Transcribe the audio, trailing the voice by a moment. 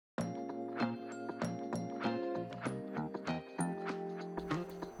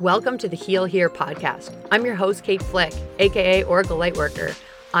Welcome to the Heal Here podcast. I'm your host, Kate Flick, aka Oracle Lightworker.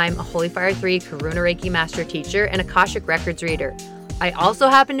 I'm a Holy Fire 3 Karuna Reiki Master Teacher and Akashic Records reader. I also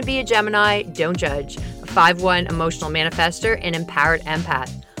happen to be a Gemini, don't judge, a 5/1 emotional manifester, and empowered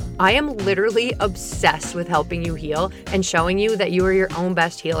empath. I am literally obsessed with helping you heal and showing you that you are your own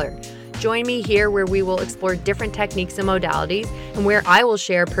best healer. Join me here where we will explore different techniques and modalities, and where I will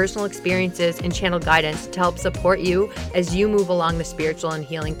share personal experiences and channel guidance to help support you as you move along the spiritual and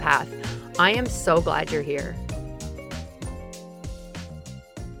healing path. I am so glad you're here.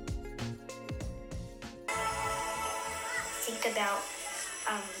 Think about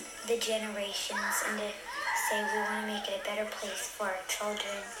the generations and to say we want to make it a better place for our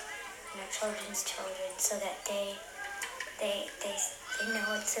children and our children's children, so that they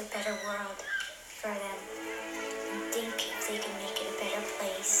know it's a better world for them, and think if they can make it a better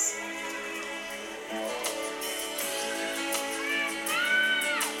place.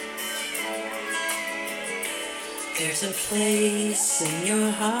 There's a place in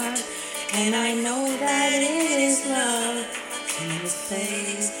your heart, and I know that it is love. And this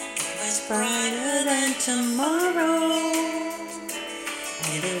place is brighter than tomorrow.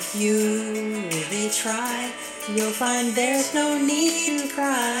 And if you really try, you'll find there's no need to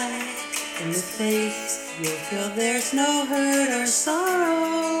cry. In this place, you'll feel there's no hurt or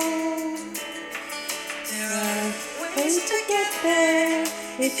sorrow. There are ways to get there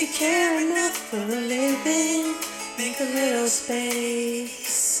if you care enough for the living. Make a little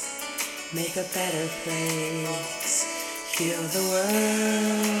space, make a better place. Heal the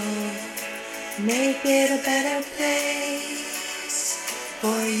world, make it a better place.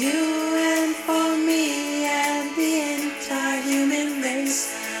 For you and for me and the entire human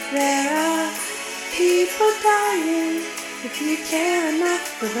race. There are people dying. If you care enough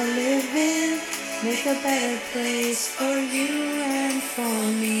for the living, make a better place for you and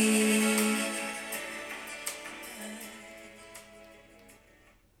for me.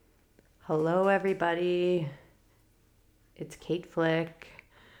 Hello, everybody. It's Kate Flick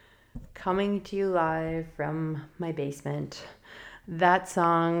coming to you live from my basement. That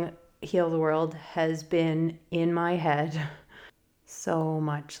song, Heal the World, has been in my head so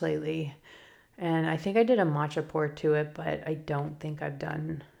much lately. And I think I did a matcha pour to it, but I don't think I've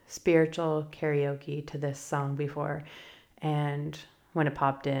done spiritual karaoke to this song before. And when it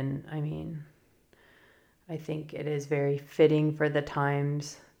popped in, I think it is very fitting for the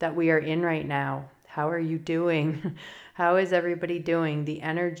times that we are in right now. How are you doing? How is everybody doing? The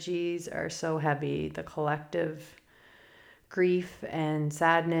energies are so heavy. The collective grief and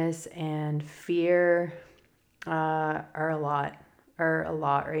sadness and fear are a lot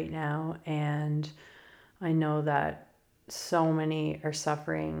right now. And I know that so many are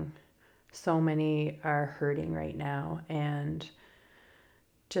suffering, so many are hurting right now, and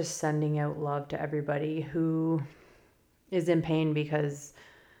just sending out love to everybody who is in pain, because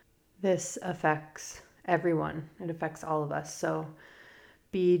this affects everyone. It affects all of us. So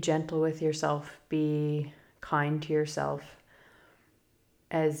be gentle with yourself, be kind to yourself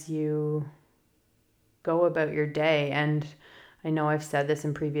as you go about your day. And I know I've said this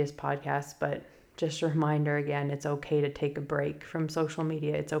in previous podcasts, but just a reminder again, it's okay to take a break from social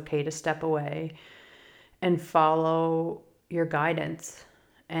media. It's okay to step away and follow your guidance,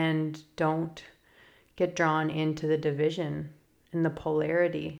 and don't get drawn into the division and the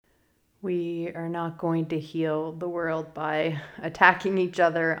polarity. We are not going to heal the world by attacking each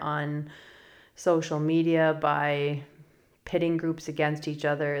other on social media, by pitting groups against each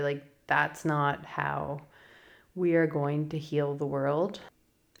other. Like, that's not how we are going to heal the world.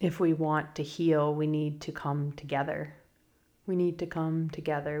 If we want to heal, we need to come together. We need to come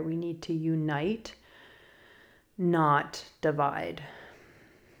together. We need to unite, not divide.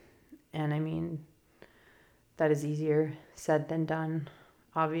 And that is easier said than done,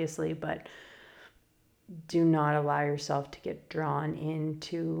 obviously, but do not allow yourself to get drawn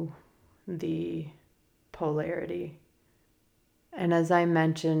into the polarity. And as I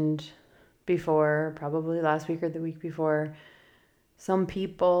mentioned before, probably last week or the week before, some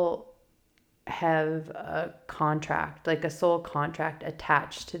people have a contract, like a soul contract,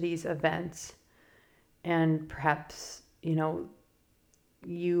 attached to these events. And perhaps,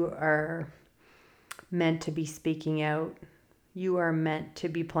 you are meant to be speaking out. You are meant to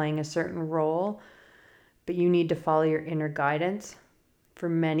be playing a certain role, but you need to follow your inner guidance. For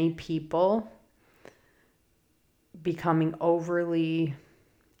many people, becoming overly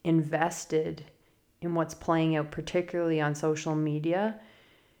invested in what's playing out, particularly on social media,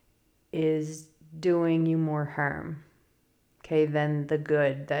 is doing you more harm, than the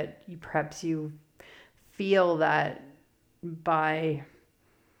good. That perhaps you feel that by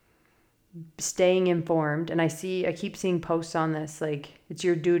staying informed. And I keep seeing posts on this, like, it's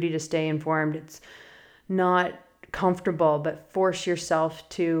your duty to stay informed. It's not comfortable, but force yourself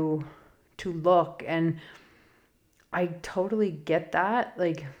to look. And I totally get that.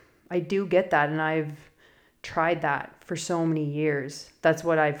 Like, I do get that. And I've tried that for so many years. That's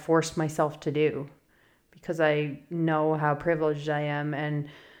what I forced myself to do because I know how privileged I am and,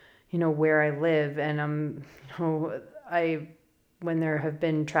 where I live. And when there have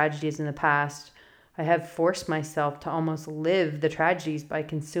been tragedies in the past, I have forced myself to almost live the tragedies by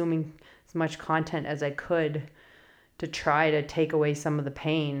consuming as much content as I could to try to take away some of the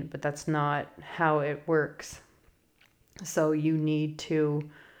pain, but that's not how it works. So you need to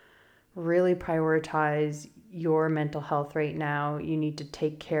really prioritize your mental health right now. You need to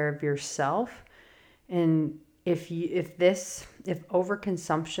take care of yourself. And if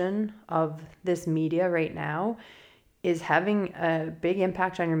overconsumption of this media right now is having a big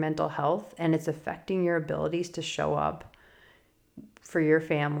impact on your mental health and it's affecting your abilities to show up for your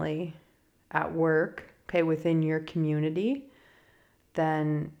family, at work, okay, within your community,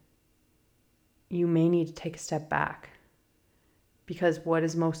 then you may need to take a step back. Because what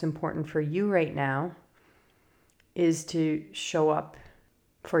is most important for you right now is to show up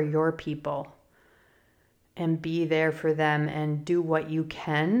for your people and be there for them and do what you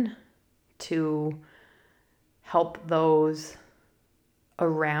can to help those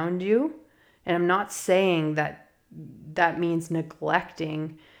around you. And I'm not saying that means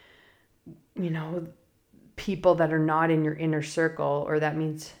neglecting, people that are not in your inner circle, or that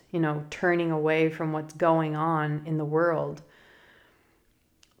means, turning away from what's going on in the world.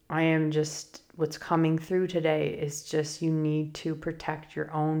 What's coming through today is just you need to protect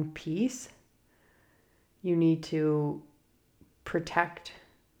your own peace. You need to protect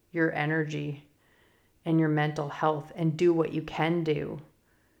your energy and your mental health and do what you can do.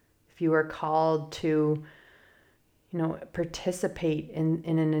 If you are called to, participate in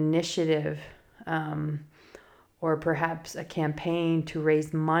an initiative, or perhaps a campaign to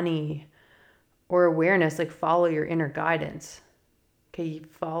raise money or awareness, like follow your inner guidance. Okay, you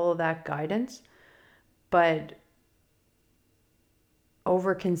follow that guidance, but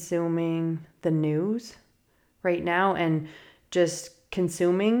over consuming the news right now and just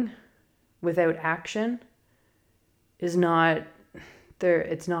consuming without action is not there.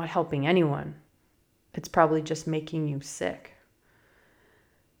 It's not helping anyone. It's probably just making you sick.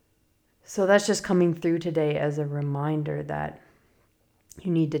 So that's just coming through today as a reminder that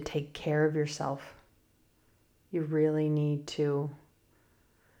you need to take care of yourself. You really need to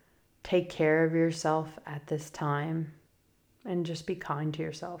take care of yourself at this time and just be kind to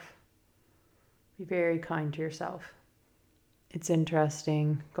yourself. Be very kind to yourself. It's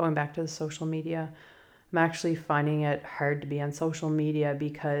interesting, going back to the social media, I'm actually finding it hard to be on social media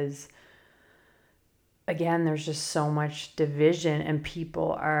because, again, there's just so much division and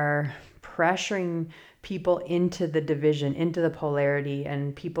people are pressuring people into the division, into the polarity,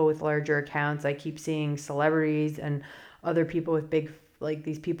 and people with larger accounts. I keep seeing celebrities and other people with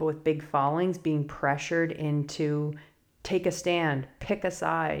these people with big followings being pressured into take a stand, pick a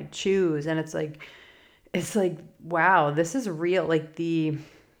side, choose. And it's like, wow, this is real. Like the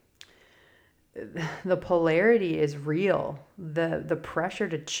polarity is real. The pressure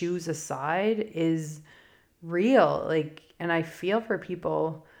to choose a side is real. Like, and I feel for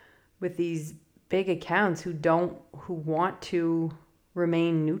people with these big accounts who want to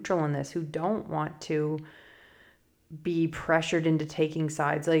remain neutral in this, who don't want to be pressured into taking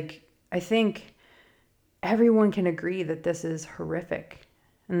sides. Like, I think everyone can agree that this is horrific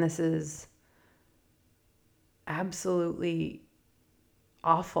and this is absolutely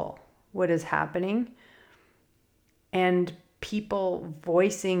awful what is happening. And people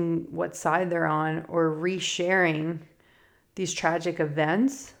voicing what side they're on or resharing these tragic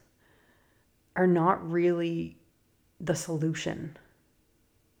events are not really the solution.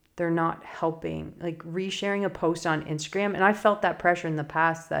 They're not helping. Like resharing a post on Instagram, and I felt that pressure in the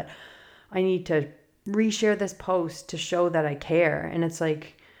past that I need to reshare this post to show that I care. And it's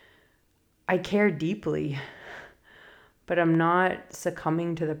like, I care deeply, but I'm not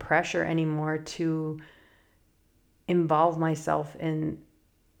succumbing to the pressure anymore to involve myself in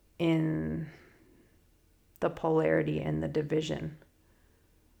the polarity and the division.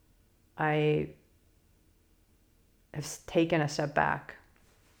 I have taken a step back,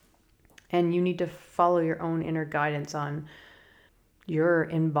 and you need to follow your own inner guidance on your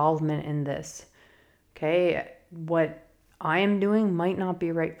involvement in this. Okay, what I am doing might not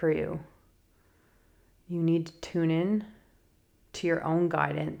be right for you. You need to tune in to your own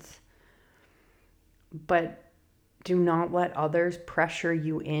guidance. But do not let others pressure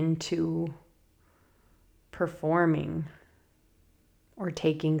you into performing or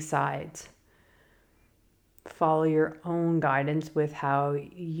taking sides. Follow your own guidance with how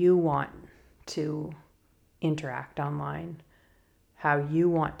you want to interact online, how you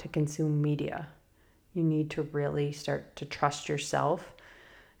want to consume media. You need to really start to trust yourself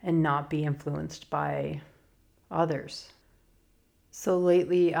and not be influenced by others. So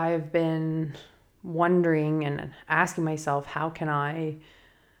lately I've been wondering and asking myself, how can I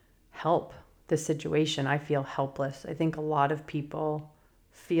help this situation? I feel helpless. I think a lot of people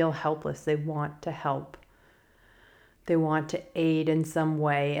feel helpless. They want to help. They want to aid in some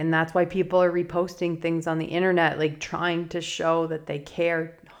way. And that's why people are reposting things on the internet, like trying to show that they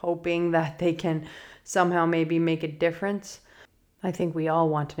care, hoping that they can somehow maybe make a difference. I think we all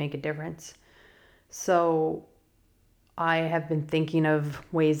want to make a difference. So I have been thinking of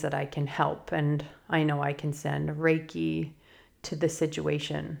ways that I can help, and I know I can send Reiki to the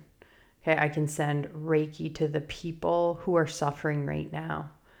situation. Okay, I can send Reiki to the people who are suffering right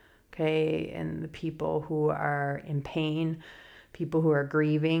now. Okay, and the people who are in pain, people who are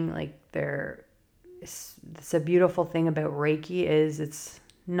grieving, like it's a beautiful thing about Reiki is it's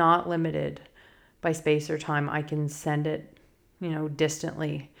not limited by space or time. I can send it,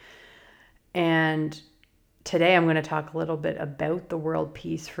 distantly. And today I'm going to talk a little bit about the world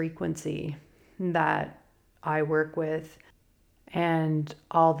peace frequency that I work with, and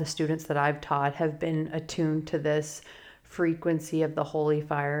all the students that I've taught have been attuned to this frequency of the holy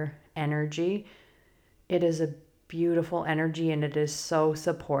fire energy. It is a beautiful energy, and it is so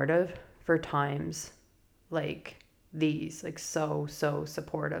supportive for times like these, like so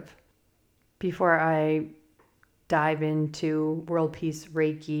supportive. Before I dive into world peace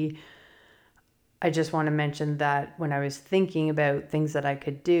Reiki, I just want to mention that when I was thinking about things that I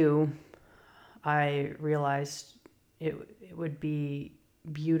could do, I realized it would be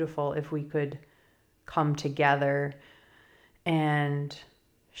beautiful if we could come together and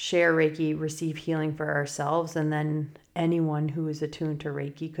share Reiki, receive healing for ourselves, and then anyone who is attuned to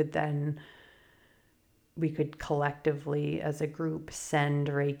Reiki we could collectively as a group send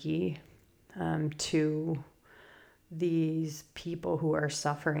Reiki to these people who are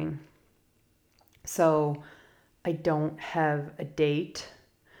suffering. So I don't have a date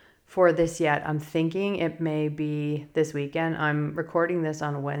for this yet. I'm thinking it may be this weekend. I'm recording this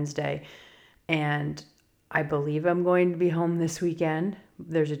on a Wednesday, and I believe I'm going to be home this weekend.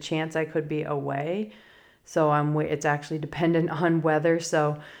 There's a chance I could be away. So it's actually dependent on weather.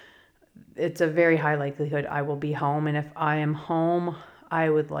 So it's a very high likelihood I will be home. And if I am home, I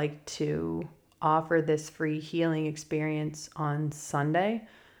would like to offer this free healing experience on Sunday.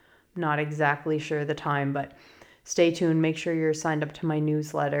 Not exactly sure the time, but stay tuned. Make sure you're signed up to my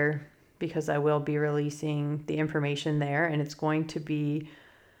newsletter because I will be releasing the information there, and it's going to be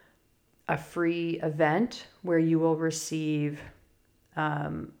a free event where you will receive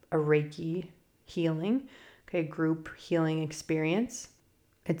a Reiki healing, okay, group healing experience.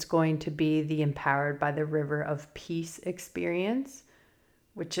 It's going to be the Empowered by the River of Peace experience,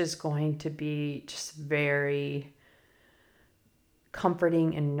 which is going to be just very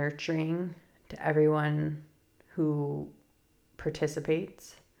comforting and nurturing to everyone who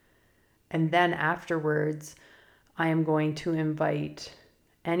participates. And then afterwards, I am going to invite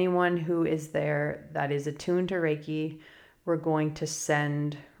anyone who is there that is attuned to Reiki. We're going to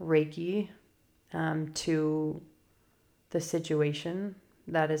send Reiki to the situation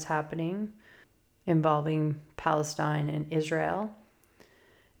that is happening involving Palestine and Israel.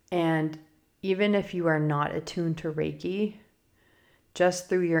 And even if you are not attuned to Reiki, just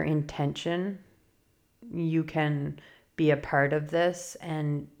through your intention, you can be a part of this,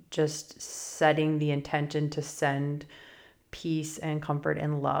 and just setting the intention to send peace and comfort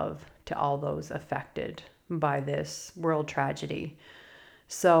and love to all those affected by this world tragedy.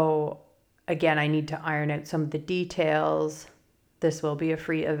 So again, I need to iron out some of the details. This will be a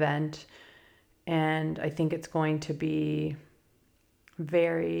free event, and I think it's going to be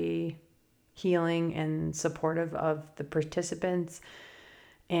very healing and supportive of the participants.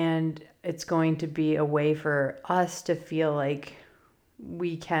 And it's going to be a way for us to feel like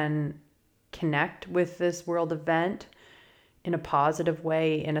we can connect with this world event in a positive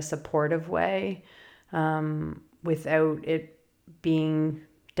way, in a supportive way, without it being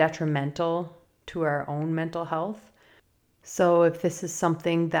detrimental to our own mental health. So if this is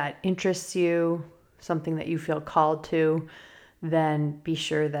something that interests you, something that you feel called to, then be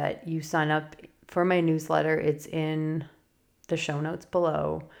sure that you sign up for my newsletter. It's in the show notes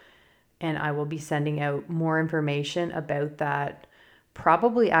below, and I will be sending out more information about that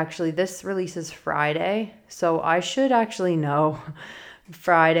probably actually this releases Friday. So I should actually know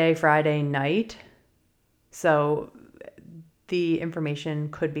Friday night. So the information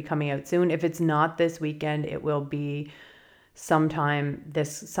could be coming out soon. If it's not this weekend, it will be some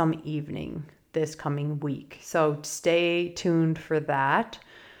evening this coming week. So stay tuned for that.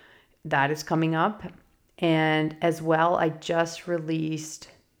 That is coming up. And as well, I just released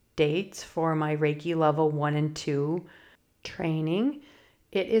dates for my Reiki level 1 and 2 training.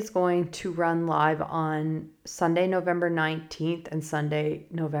 It is going to run live on Sunday, November 19th and Sunday,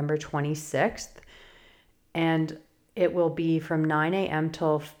 November 26th. And it will be from 9 a.m.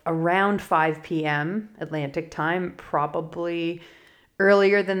 till around 5 p.m. Atlantic time, probably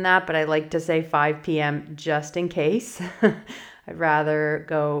earlier than that, but I like to say 5 p.m. just in case. I'd rather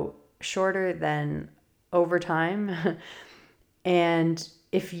go shorter than overtime. And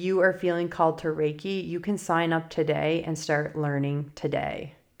if you are feeling called to Reiki, you can sign up today and start learning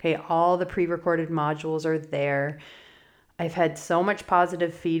today. Okay, all the pre-recorded modules are there. I've had so much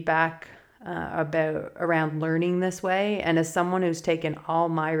positive feedback around learning this way. And as someone who's taken all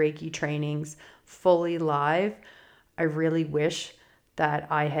my Reiki trainings fully live, I really wish that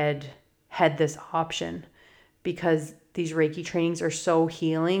I had this option, because these Reiki trainings are so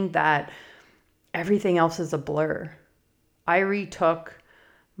healing that everything else is a blur. I retook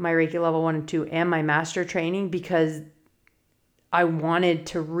my Reiki level 1 and 2 and my master training because I wanted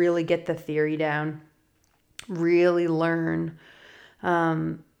to really get the theory down, really learn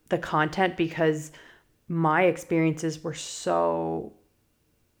the content, because my experiences were so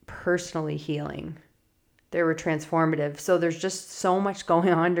personally healing. They were transformative. So there's just so much going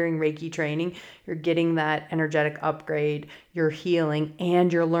on during Reiki training. You're getting that energetic upgrade, you're healing,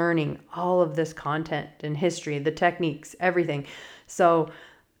 and you're learning all of this content and history, the techniques, everything. So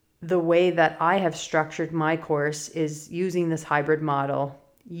the way that I have structured my course is using this hybrid model.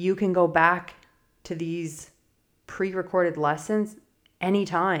 You can go back to these pre-recorded lessons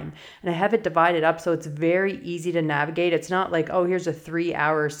anytime. And I have it divided up so it's very easy to navigate. It's not like, oh, here's a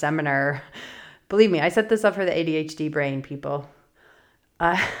 3-hour seminar. Believe me, I set this up for the ADHD brain, people.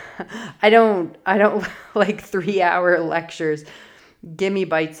 I don't like 3-hour lectures. Give me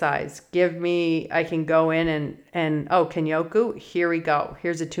bite size. I can go in and oh, Kenyoku, here we go.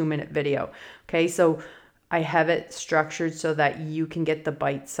 Here's a 2-minute video. Okay, so I have it structured so that you can get the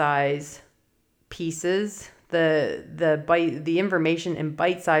bite size pieces, the information in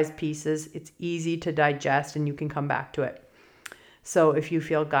bite-sized pieces. It's easy to digest and you can come back to it. So if you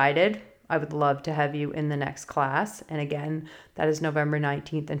feel guided, I would love to have you in the next class. And again, that is November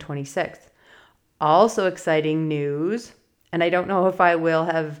 19th and 26th. Also exciting news, and I don't know if I will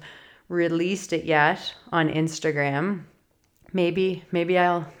have released it yet on Instagram. Maybe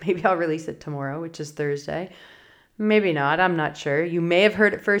I'll release it tomorrow, which is Thursday. Maybe not, I'm not sure. You may have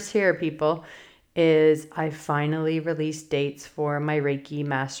heard it first here, people. Is I finally released dates for my Reiki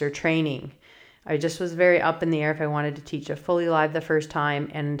Master training. I just was very up in the air if I wanted to teach it fully live the first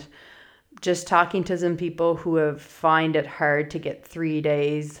time, and just talking to some people who have find it hard to get 3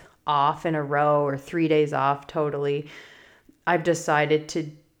 days off in a row or 3 days off totally. I've decided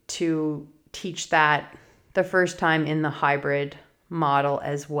to teach that the first time in the hybrid model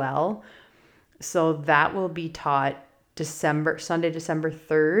as well. So that will be taught Sunday, December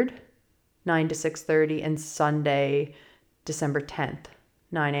 3rd. 9 to 6:30, and Sunday, December 10th,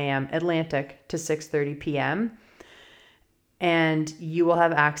 9 a.m. Atlantic to 6:30 p.m. And you will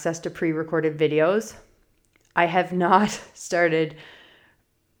have access to pre-recorded videos. I have not started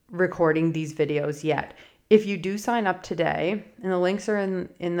recording these videos yet. If you do sign up today, and the links are in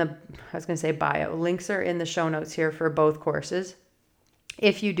the, I was going to say bio, links are in the show notes here for both courses.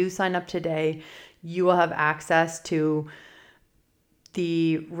 If you do sign up today, you will have access to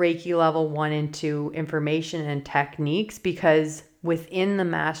the Reiki level 1 and 2 information and techniques, because within the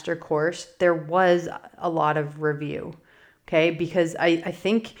master course, there was a lot of review. Okay. Because I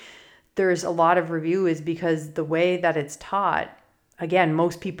think there's a lot of review is because the way that it's taught, again,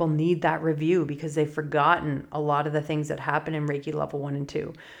 most people need that review because they've forgotten a lot of the things that happen in Reiki level 1 and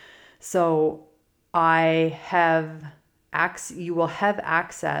 2. So you will have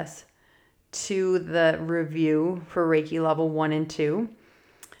access to the review for Reiki level 1 and 2,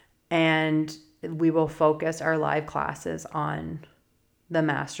 and we will focus our live classes on the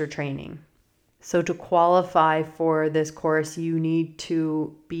master training. So to qualify for this course, you need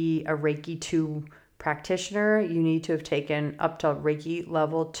to be a Reiki 2 practitioner. You need to have taken up to Reiki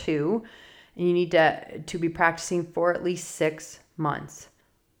level 2, and you need to be practicing for at least 6 months.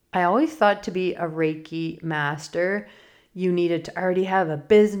 I always thought to be a Reiki master, you needed to already have a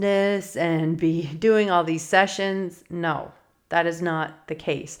business and be doing all these sessions. No, That is not the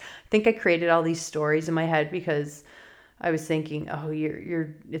case. I think I created all these stories in my head because I was thinking, oh,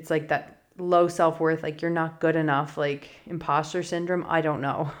 you're it's like that low self-worth, like you're not good enough, like imposter syndrome. I don't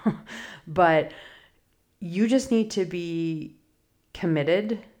know. But you just need to be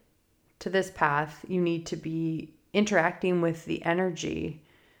committed to this path. You need to be interacting with the energy,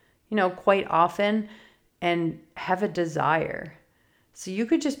 quite often, and have a desire. So you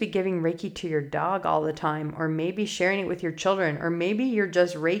could just be giving Reiki to your dog all the time, or maybe sharing it with your children, or maybe you're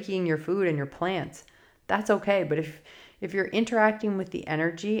just Reikiing your food and your plants. That's okay. But if you're interacting with the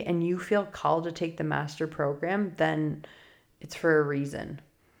energy and you feel called to take the master program, then it's for a reason.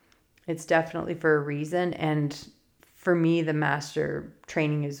 It's definitely for a reason. And for me, the master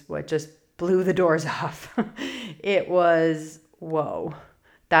training is what just blew the doors off. It was, whoa.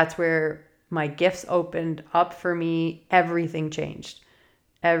 That's where my gifts opened up for me. Everything changed.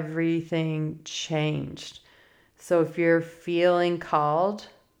 Everything changed. So if you're feeling called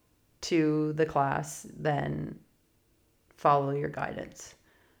to the class, then follow your guidance.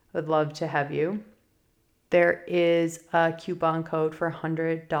 Would love to have you. There is a coupon code for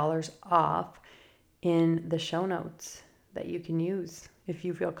 $100 off in the show notes that you can use if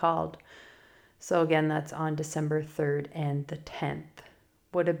you feel called. So again, that's on December 3rd and the 10th.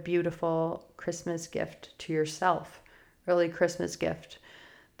 What a beautiful Christmas gift to yourself. Early Christmas gift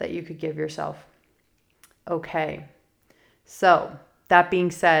that you could give yourself. Okay. So that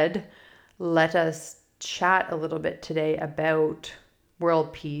being said, let us chat a little bit today about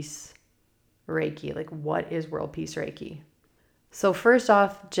World Peace Reiki. Like, what is World Peace Reiki? So first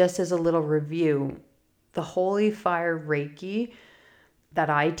off, just as a little review, the Holy Fire Reiki that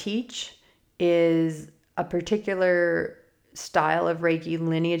I teach is a particular style of Reiki,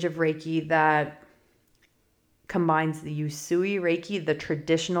 lineage of Reiki that combines the Usui Reiki, the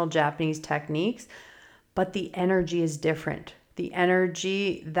traditional Japanese techniques, but the energy is different. The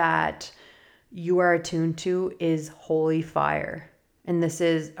energy that you are attuned to is holy fire. And this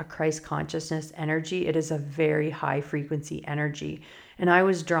is a Christ consciousness energy. It is a very high frequency energy. And I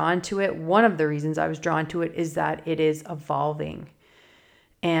was drawn to it. One of the reasons I was drawn to it is that it is evolving.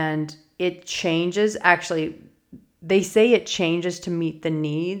 And it changes. Actually, they say it changes to meet the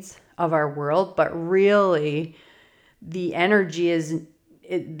needs of our world, but really the energy is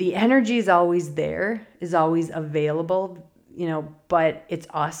always there, is always available, but it's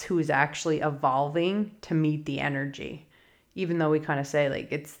us who is actually evolving to meet the energy. Even though we kind of say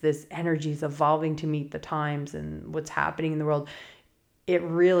like it's this energy is evolving to meet the times and what's happening in the world, it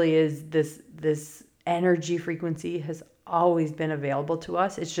really is this energy frequency has always been available to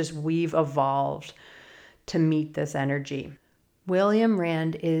us. It's just we've evolved to meet this energy. William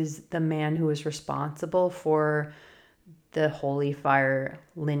Rand is the man who is responsible for the Holy Fire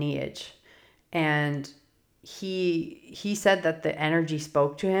lineage. And he said that the energy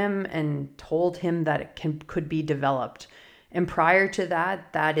spoke to him and told him that it could be developed. And prior to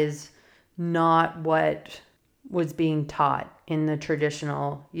that, that is not what was being taught in the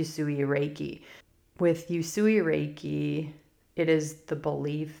traditional Usui Reiki. With Usui Reiki, it is the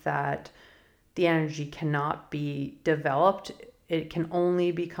belief that the energy cannot be developed. It can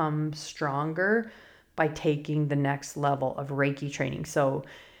only become stronger by taking the next level of Reiki training. So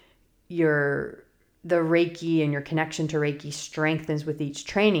the Reiki and your connection to Reiki strengthens with each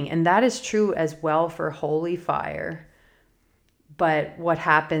training. And that is true as well for Holy Fire. But what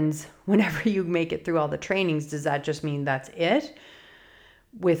happens whenever you make it through all the trainings, does that just mean that's it?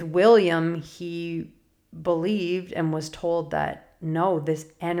 With William, he believed and was told that no, this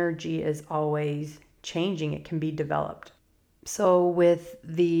energy is always changing. It can be developed. So with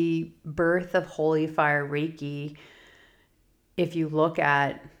the birth of Holy Fire Reiki, if you look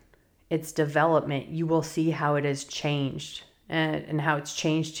at its development, you will see how it has changed and how it's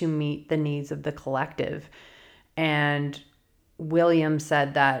changed to meet the needs of the collective. And William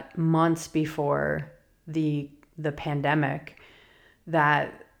said that months before the pandemic,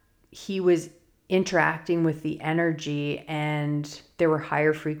 that he was interacting with the energy and there were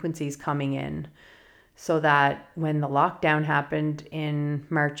higher frequencies coming in. So that when the lockdown happened in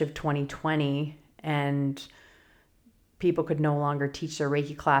March of 2020 and people could no longer teach their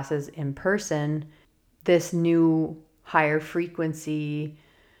Reiki classes in person, this new higher frequency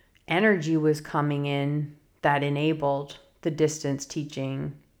energy was coming in that enabled the distance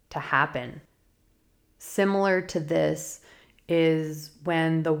teaching to happen. Similar to this is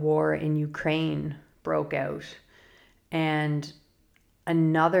when the war in Ukraine broke out and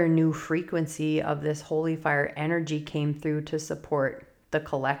another new frequency of this holy fire energy came through to support the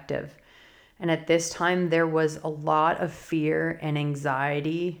collective. And at this time, there was a lot of fear and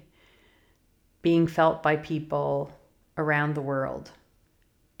anxiety being felt by people around the world.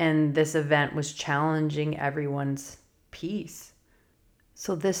 And this event was challenging everyone's peace.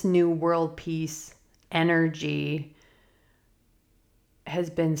 So this new world peace energy has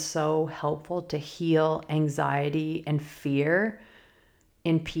been so helpful to heal anxiety and fear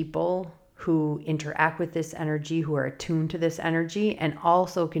in people who interact with this energy, who are attuned to this energy, and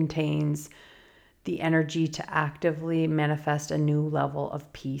also contains the energy to actively manifest a new level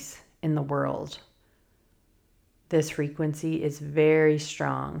of peace in the world. This frequency is very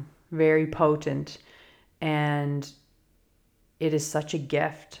strong, very potent, and it is such a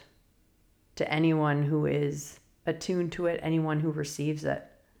gift to anyone who is attuned to it, anyone who receives it.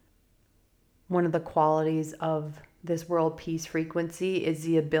 One of the qualities of this world peace frequency is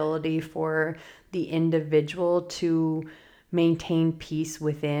the ability for the individual to maintain peace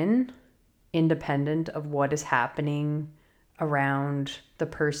within, independent of what is happening around the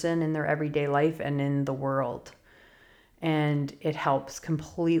person in their everyday life and in the world. And it helps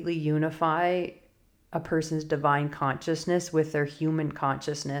completely unify a person's divine consciousness with their human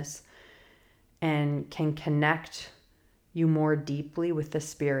consciousness and can connect you more deeply with the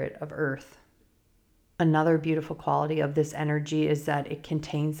spirit of Earth. Another beautiful quality of this energy is that it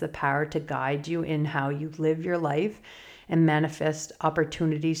contains the power to guide you in how you live your life and manifest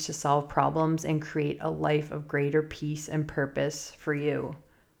opportunities to solve problems and create a life of greater peace and purpose for you.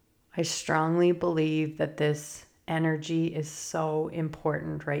 I strongly believe that this energy is so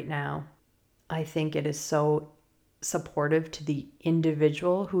important right now. I think it is so supportive to the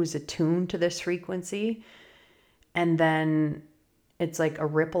individual who is attuned to this frequency. And then it's like a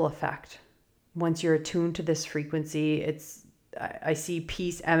ripple effect. Once you're attuned to this frequency, I see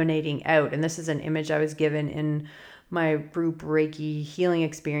peace emanating out. And this is an image I was given in my group Reiki healing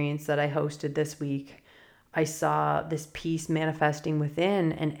experience that I hosted this week. I saw this peace manifesting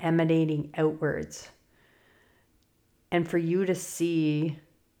within and emanating outwards. And for you to see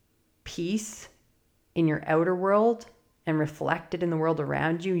peace in your outer world and reflect it in the world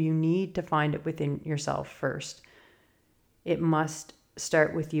around you, you need to find it within yourself first. It must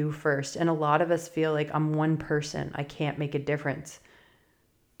start with you first. And a lot of us feel like, I'm one person, I can't make a difference.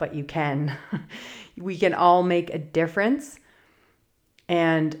 But you can. We can all make a difference.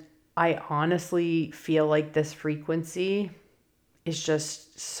 And I honestly feel like this frequency is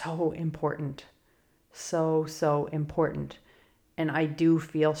just so important. So important. And I do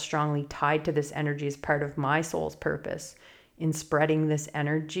feel strongly tied to this energy as part of my soul's purpose in spreading this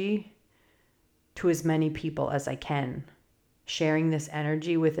energy to as many people as I can, sharing this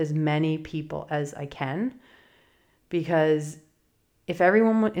energy with as many people as I can. Because if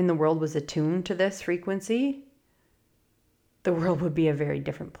everyone in the world was attuned to this frequency, the world would be a very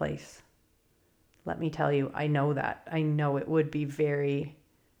different place. Let me tell you, I know that. I know it would be very,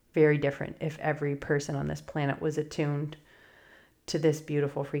 very different if every person on this planet was attuned to this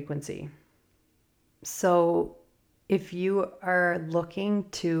beautiful frequency. So if you are looking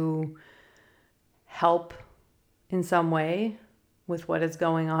to help in some way with what is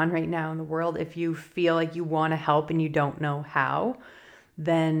going on right now in the world, if you feel like you want to help and you don't know how,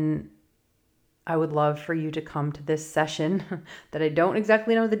 then I would love for you to come to this session that I don't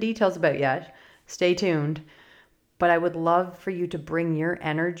exactly know the details about yet. Stay tuned. But I would love for you to bring your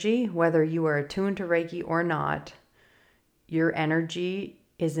energy, whether you are attuned to Reiki or not. Your energy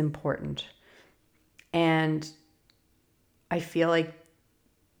is important. And I feel like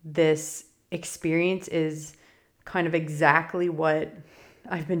this experience is kind of exactly what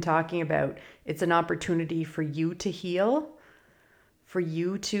I've been talking about. It's an opportunity for you to heal, for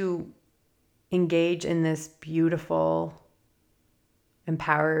you to engage in this beautiful,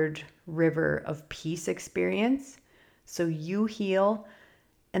 empowered river of peace experience. So you heal,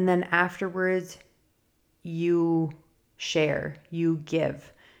 and then afterwards you share, you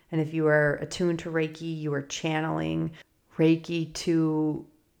give. And if you are attuned to Reiki, you are channeling Reiki to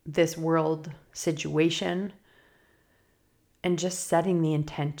this world situation and just setting the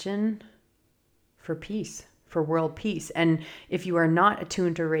intention for peace, for world peace. And if you are not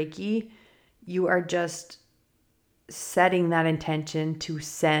attuned to Reiki, you are just setting that intention to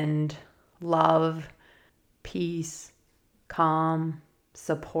send love, peace, calm,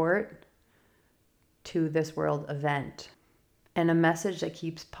 support to this world event. And a message that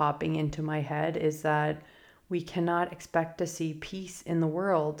keeps popping into my head is that we cannot expect to see peace in the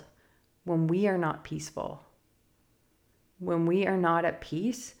world when we are not peaceful. When we are not at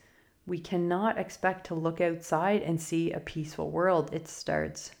peace, we cannot expect to look outside and see a peaceful world. It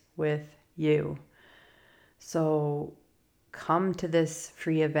starts with you. So come to this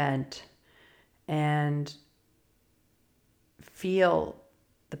free event and feel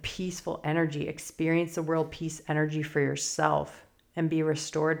the peaceful energy. Experience the world peace energy for yourself and be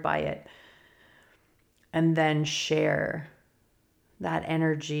restored by it. And then share that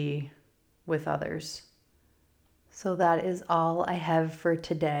energy with others. So that is all I have for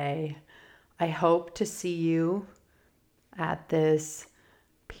today. I hope to see you at this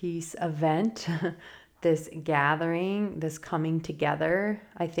peace event, this gathering, this coming together.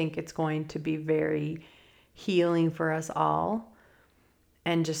 I think it's going to be very healing for us all.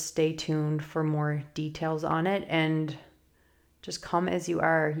 And just stay tuned for more details on it. And just come as you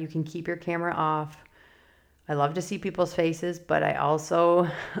are. You can keep your camera off. I love to see people's faces, but I also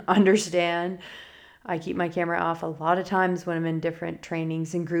understand I keep my camera off a lot of times when I'm in different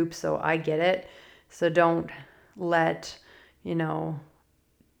trainings and groups, so I get it. So don't let,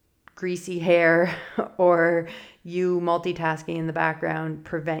 greasy hair or you multitasking in the background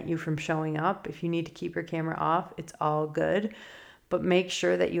prevent you from showing up. If you need to keep your camera off, it's all good. But make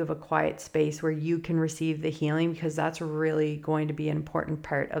sure that you have a quiet space where you can receive the healing, because that's really going to be an important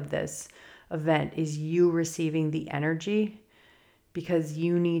part of this event, is you receiving the energy, because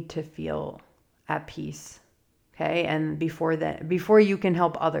you need to feel at peace. Okay? And before you can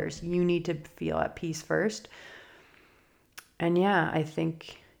help others, you need to feel at peace first. And yeah, I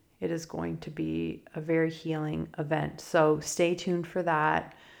think it is going to be a very healing event. So stay tuned for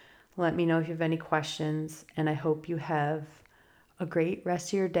that. Let me know if you have any questions, and I hope you have a great rest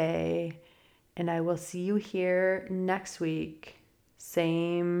of your day. And I will see you here next week.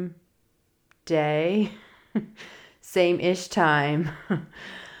 Same day, same-ish time.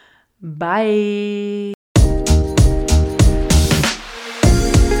 Bye.